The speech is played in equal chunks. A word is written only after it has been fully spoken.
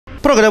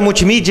Programa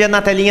Multimídia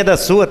na telinha da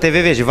sua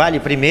TV Verde Vale,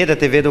 primeira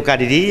TV do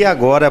Cariri, e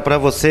agora para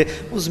você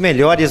os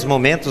melhores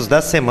momentos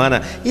da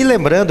semana. E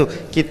lembrando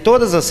que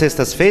todas as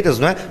sextas-feiras,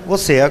 não é?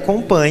 Você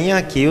acompanha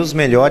aqui os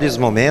melhores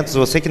momentos.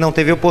 Você que não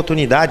teve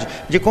oportunidade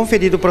de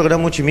conferir o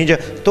Programa Multimídia,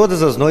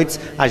 todas as noites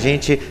a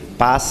gente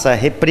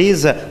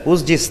reprisa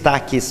os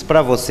destaques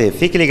para você.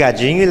 Fique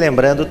ligadinho e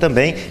lembrando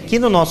também que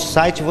no nosso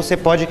site você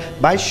pode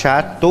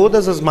baixar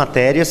todas as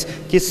matérias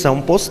que são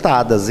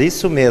postadas.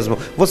 Isso mesmo.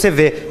 Você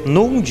vê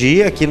num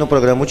dia aqui no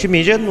Programa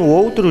Multimídia, no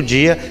outro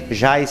dia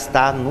já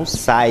está no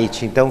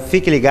site. Então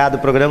fique ligado,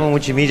 Programa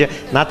Multimídia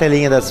na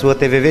telinha da sua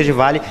TV Verde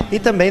Vale e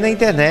também na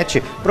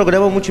internet,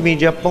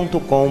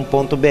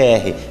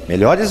 programamultimídia.com.br.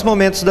 Melhores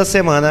momentos da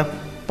semana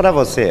para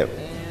você.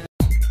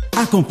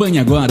 Acompanhe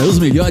agora os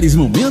melhores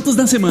momentos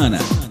da semana.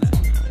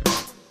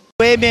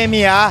 Do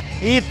MMA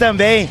e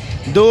também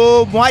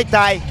do Muay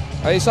Thai.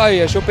 É isso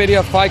aí, a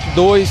Choperia Fight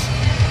 2.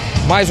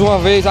 Mais uma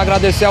vez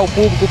agradecer ao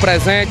público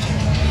presente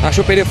na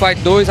Choperia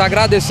Fight 2.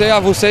 Agradecer a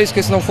vocês,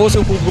 que se não fosse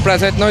o público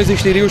presente não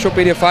existiria o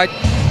Choperia Fight.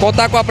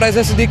 Contar com a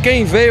presença de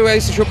quem veio a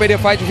esse Choperia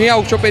Fight, vir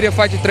ao Choperia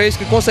Fight 3,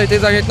 que com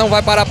certeza a gente não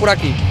vai parar por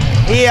aqui.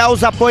 E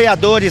aos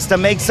apoiadores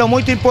também, que são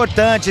muito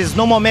importantes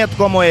num momento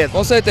como esse.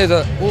 Com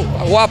certeza,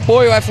 o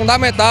apoio é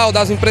fundamental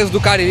das empresas do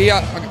Cariri,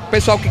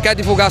 pessoal que quer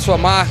divulgar sua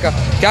marca,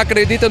 que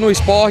acredita no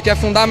esporte, é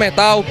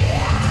fundamental.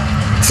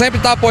 Sempre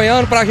está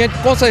apoiando para a gente,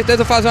 com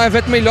certeza, fazer um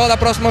evento melhor da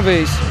próxima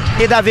vez.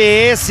 E Davi,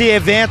 esse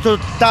evento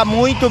está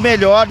muito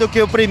melhor do que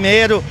o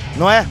primeiro,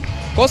 não é?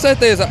 Com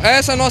certeza,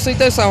 essa é a nossa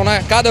intenção,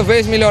 né? Cada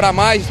vez melhorar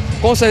mais.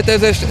 Com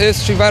certeza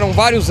esses tiveram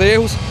vários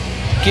erros,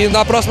 que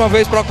na próxima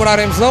vez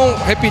procuraremos não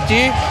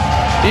repetir.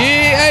 E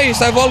é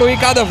isso, evoluir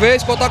cada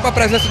vez, contar com a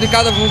presença de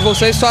cada um de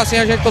vocês, só assim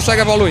a gente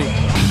consegue evoluir.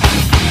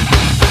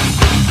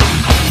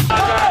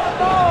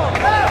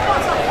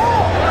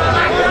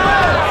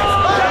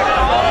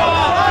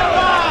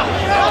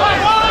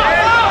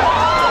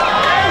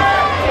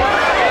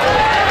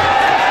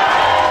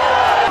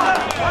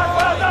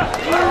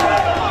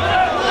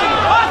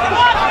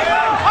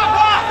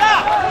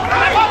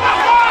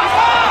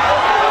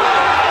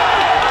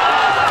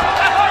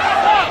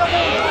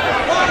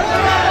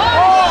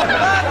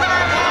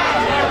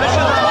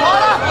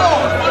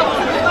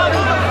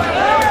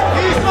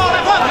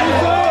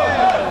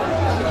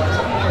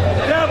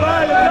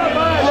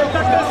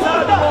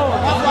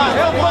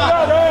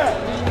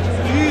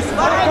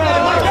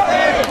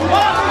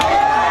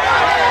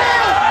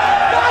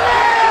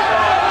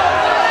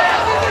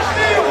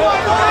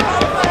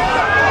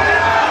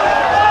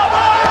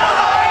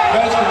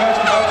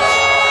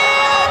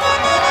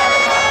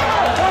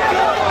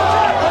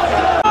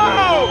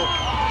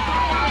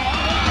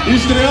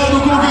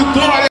 Estreando com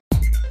vitória.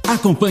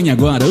 Acompanhe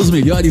agora os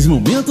melhores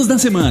momentos da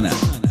semana.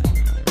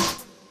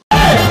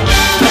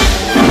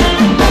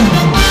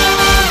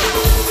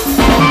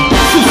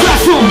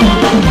 Sucesso!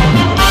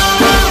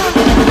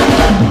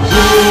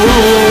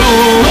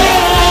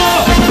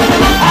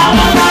 A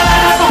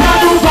galera toca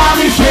do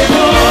vale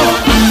chegou.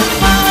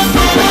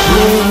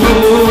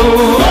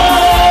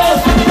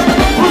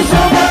 O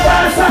som da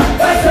peça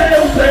vai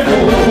ser um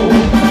tremor.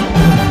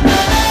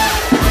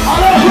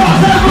 Alô,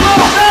 Brasil!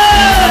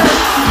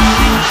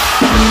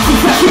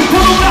 Sucesso em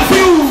todo o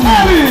Brasil!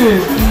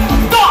 Ele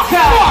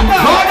toca!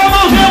 Joga a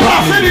mãozinha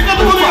pra cima e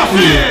todo mundo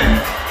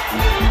assim!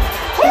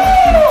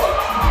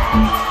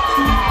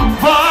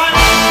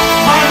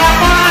 Vai na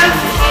paz!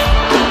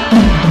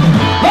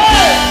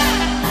 Hey!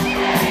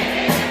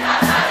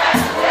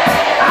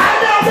 Ai,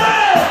 meu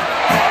Deus!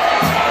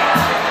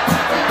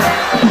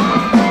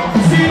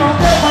 Se não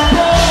tem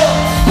valor,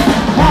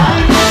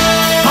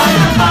 vai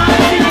na paz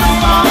que não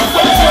vamos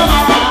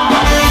funcionar.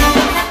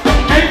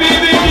 Quem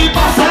vive de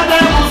passado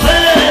é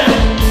você.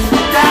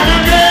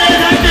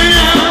 Carangueja quem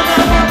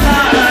anda pra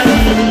trás.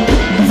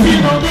 Se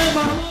não tem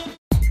valor.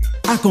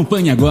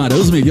 Acompanhe agora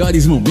os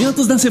melhores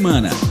momentos da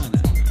semana.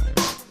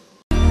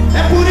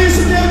 É por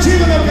isso que eu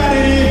digo, meu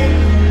Cariri,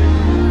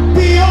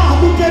 pior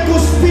do que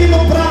cuspir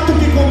no prato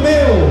que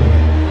comeu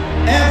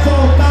é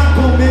voltar a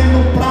comer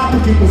no prato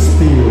que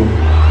cuspiu.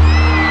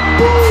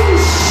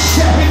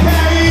 Puxa, fica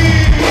aí!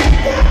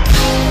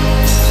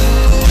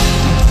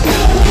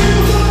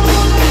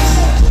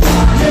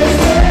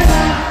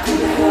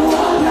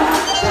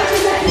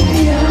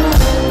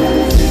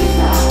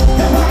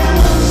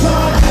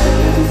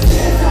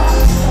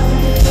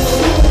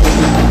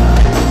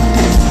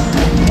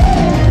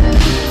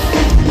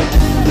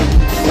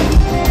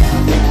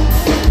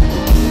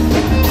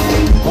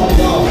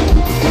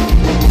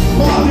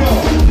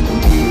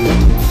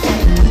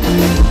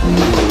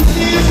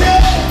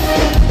 Dizer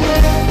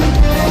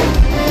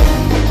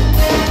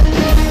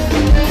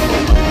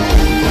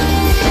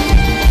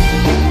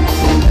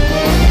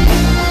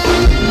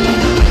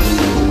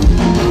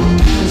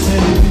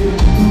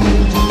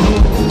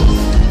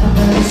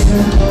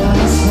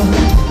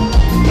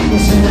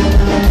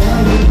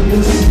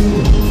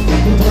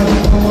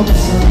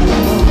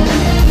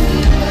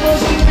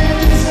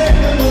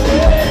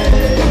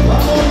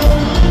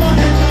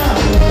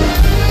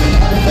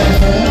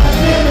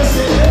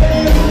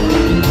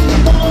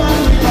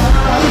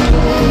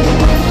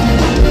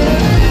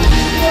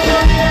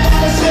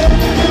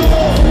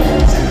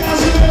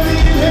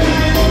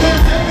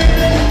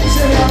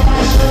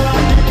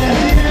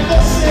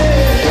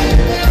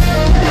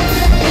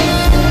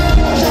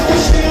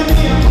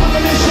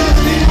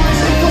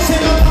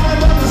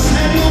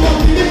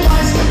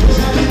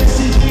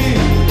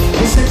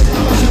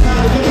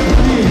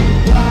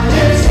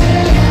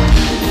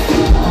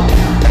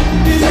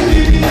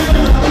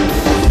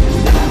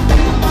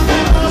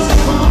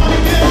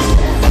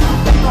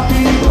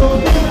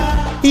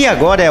E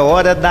agora é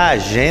hora da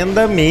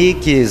Agenda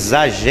Mix.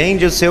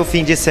 Agende o seu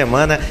fim de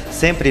semana,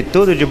 sempre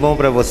tudo de bom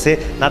para você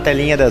na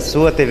telinha da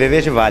sua TV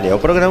Verde Vale. É o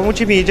programa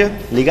Multimídia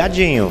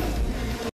ligadinho.